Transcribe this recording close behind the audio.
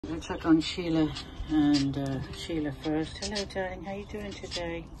going to check on Sheila and Sheila first. Hello, darling. How you doing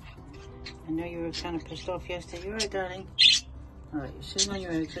today? I know you were kind of pissed off yesterday. You alright, darling? Alright, you're sitting on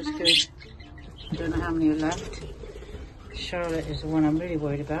your eggs. That's good. I don't know how many are left. Charlotte is the one I'm really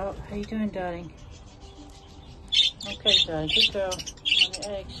worried about. How you doing, darling? Okay, darling. Good girl. On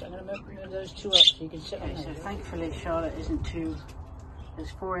your eggs. I'm going to move those two up so you can sit on them. So thankfully, Charlotte isn't too...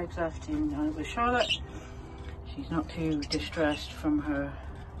 There's 4 eggs left in with Charlotte. She's not too distressed from her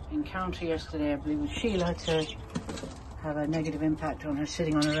encounter yesterday, I believe, with Sheila to have a negative impact on her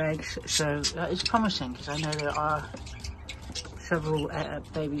sitting on her eggs. So that is promising, because I know there are several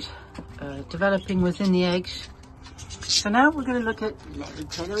babies developing within the eggs. So now we're going to look at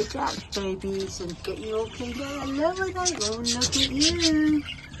Hello Jack's babies and get you all cleaned out. Hello, oh, look at you.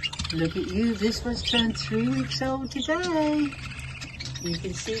 Look at you. This was turned 3 weeks old today. You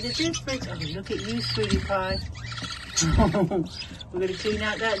can see the difference. Oh, look at you, sweetie pie. We're going to clean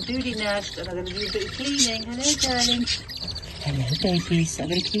out that duty nest, and I'm going to do a bit of cleaning. Hello, darling. Hello, babies. I'm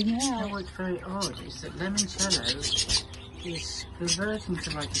going to clean you out. What's very odd is that Limoncello is reverting to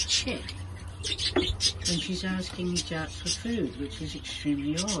like a chick when she's asking Jack for food, which is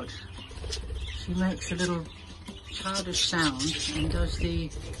extremely odd. She makes a little childish sound and does the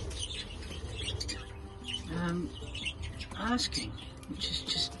asking, which is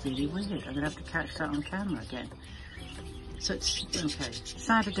just really weird. I'm going to have to catch that on camera again. So it's, okay,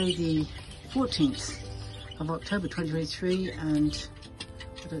 Saturday the 14th of October 2023, and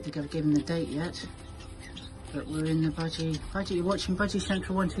I don't think I've given the date yet, but we're in the Budgie, you're watching Budgie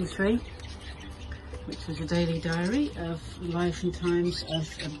Central 123, which is a daily diary of life and times of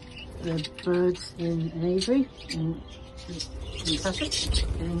the birds in an aviary in Sussex,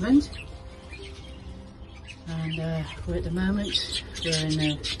 in England. And we're at the moment, we're in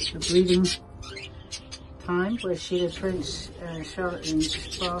a breeding time where Sheila Prince, Charlotte and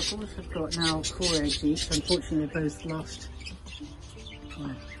Sparkles have got now 4 eggs each. Unfortunately, they're both lost.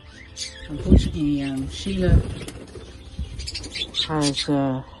 Well, unfortunately, Sheila has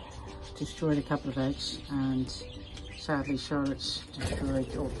destroyed a couple of eggs, and sadly Charlotte's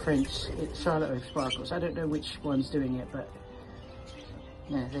destroyed, or Prince, Charlotte or Sparkles. I don't know which one's doing it, but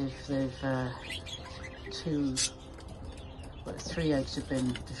yeah, they've 3 eggs have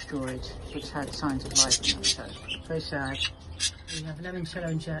been destroyed, which had signs of life in them, so very sad. We have Limoncello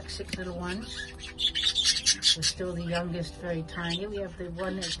and Jack, 6 little ones. We're still the youngest, very tiny. We have the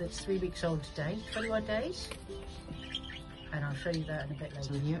one that's 3 weeks old today, 21 days. And I'll show you that in a bit later.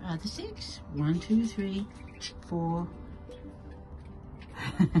 So here are the 6. 1, 2, 3, 4.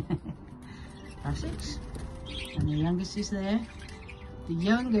 Our 6. And the youngest is there. The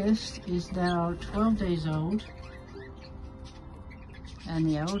youngest is now 12 days old. And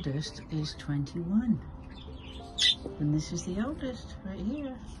the oldest is 21. And this is the oldest right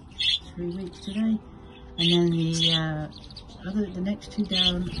here. 3 weeks today. And then the next 2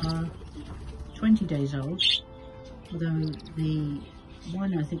 down are 20 days old. Although the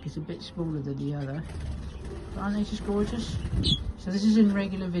one I think is a bit smaller than the other. But aren't they just gorgeous? So this is in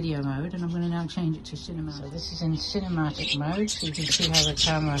regular video mode, and I'm going to now change it to cinematic. So this is in cinematic mode, so you can see how the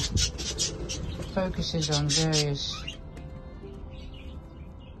camera focuses on various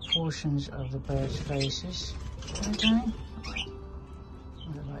portions of the bird's faces. Okay.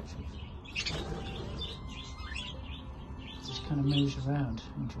 It just kind of moves around,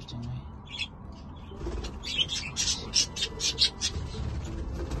 interestingly.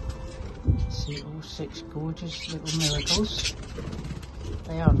 See all 6 gorgeous little miracles.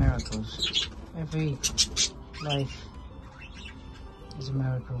 They are miracles. Every life is a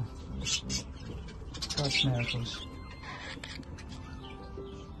miracle. God's miracles.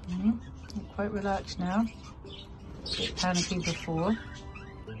 They're quite relaxed now. A bit panicky before,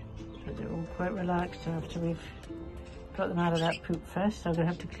 but they're all quite relaxed after we've got them out of that poop fest. I'm going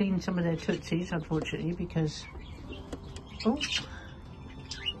to have to clean some of their tootsies, unfortunately, because... Oh!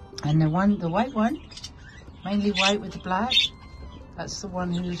 And the white one, mainly white with the black, that's the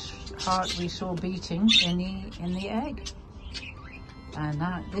one whose heart we saw beating in the egg. And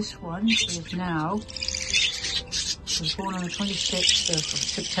this one is now, was born on the 26th of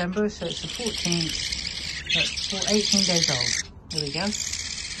September, so it's the 14th, that's 18 days old. There we go.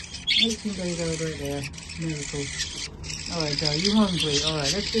 18 days old right there. Miracle. Alright, Dar, you hungry?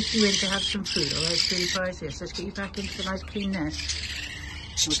 Alright, let's get you in to have some food. Alright, sweetie pies, yes, let's get you back into the nice clean nest.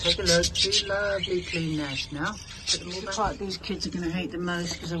 We'll take a look. 2 lovely clean nests now. Put them all back. The part these kids are going to hate the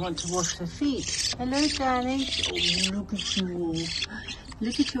most because I want to wash their feet. Hello, darling. Oh, look at you.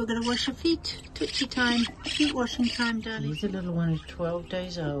 Look at you. I'm going to wash your feet. Tootsie time. Feet washing time, darling. Here's the little one who's 12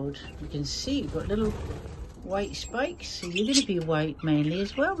 days old. You can see you've got little white spikes, so you're going to be white mainly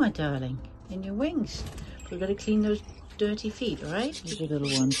as well, my darling, in your wings. We've got to clean those dirty feet, all right? These are little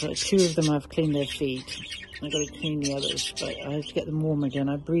ones. Like 2 of them I've cleaned their feet. I've got to clean the others, but I have to get them warm again.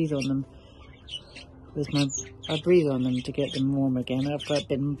 I breathe on them to get them warm again after I've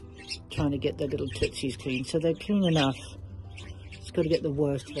been trying to get their little tootsies clean. So they're clean enough. Just got to get the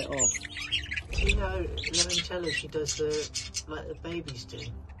worst of it off. See how Limoncello, she does like the babies do.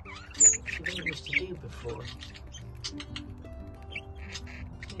 She didn't used to do before. She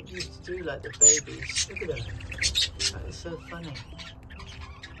didn't used to do like the babies. Look at her. That is so funny.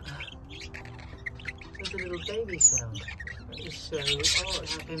 There's a little baby sound. That is so odd.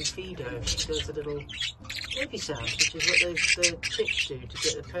 Have him feed her. She does a little baby sound, which is what the chicks do to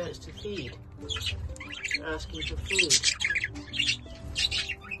get the parents to feed. They're asking for food.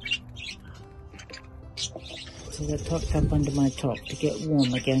 So they're tucked up under my top to get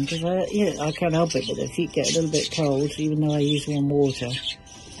warm again, because I can't help it, but their feet get a little bit cold, even though I use warm water.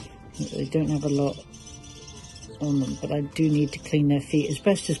 They don't have a lot on them, but I do need to clean their feet as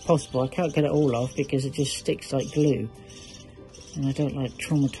best as possible. I can't get it all off because it just sticks like glue. And I don't like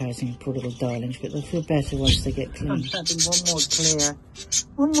traumatizing poor little darlings, but they'll feel better once they get clean. I'm having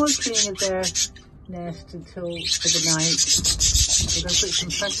one more clean of their nest for the night. We're going to put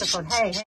some fresh stuff on. Hey.